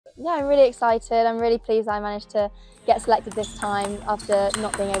Yeah, I'm really excited. I'm really pleased I managed to get selected this time after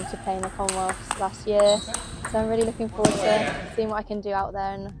not being able to play in the Commonwealths last year. So I'm really looking forward to seeing what I can do out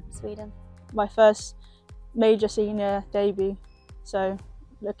there in Sweden. My first major senior debut, so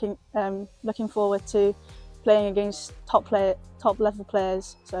looking forward to playing against top level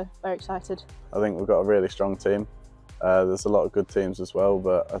players. So very excited. I think we've got a really strong team. There's a lot of good teams as well,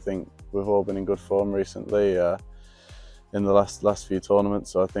 but I think we've all been in good form recently in the last few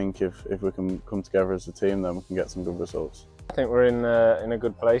tournaments. So I think if we can come together as a team, then we can get some good results. I think we're in a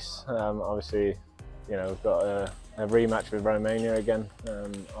good place. Obviously, we've got a rematch with Romania again.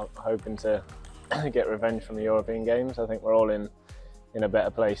 I'm hoping to get revenge from the European Games. I think we're all in a better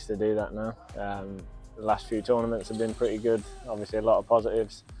place to do that now. The last few tournaments have been pretty good. Obviously, a lot of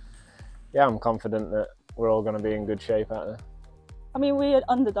positives. Yeah, I'm confident that we're all going to be in good shape out there. I mean, we are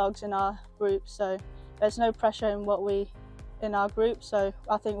underdogs in our group, so there's no pressure in our group. So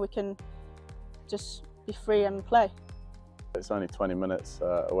I think we can just be free and play. It's only 20 minutes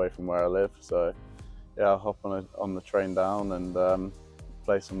away from where I live, so yeah, I'll hop on the train down and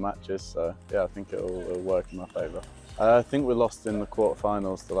play some matches. So yeah, I think it'll work in my favour. I think we lost in the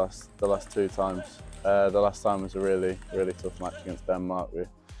quarterfinals the last two times. The last time was a really tough match against Denmark. We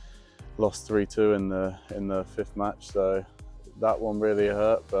lost 3-2 in the fifth match, so that one really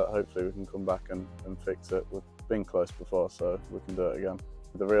hurt. But hopefully we can come back and fix it. We've been close before, so we can do it again.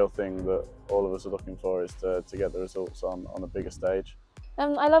 The real thing that all of us are looking for is to get the results on a bigger stage.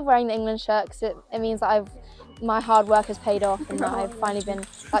 I love wearing the England shirt because it means that my hard work has paid off and that I've finally been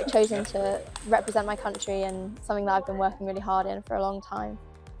chosen to represent my country, and something that I've been working really hard in for a long time.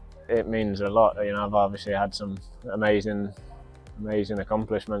 It means a lot. I've obviously had some amazing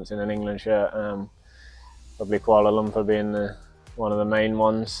accomplishments in an England shirt. Probably Kuala Lumpur being one of the main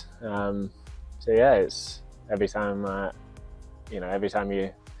ones. So yeah, it's every time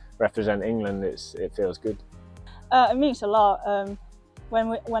you represent England, it feels good. It means a lot.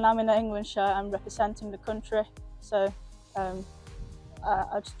 When I'm in an England shirt, I'm representing the country. So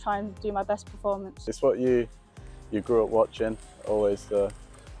I just try and do my best performance. It's what you grew up watching. Always the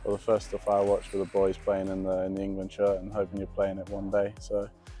first stuff I watched were the boys playing in the England shirt and hoping you're playing it one day. So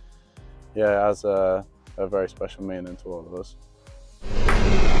yeah, it has a very special meaning to all of us.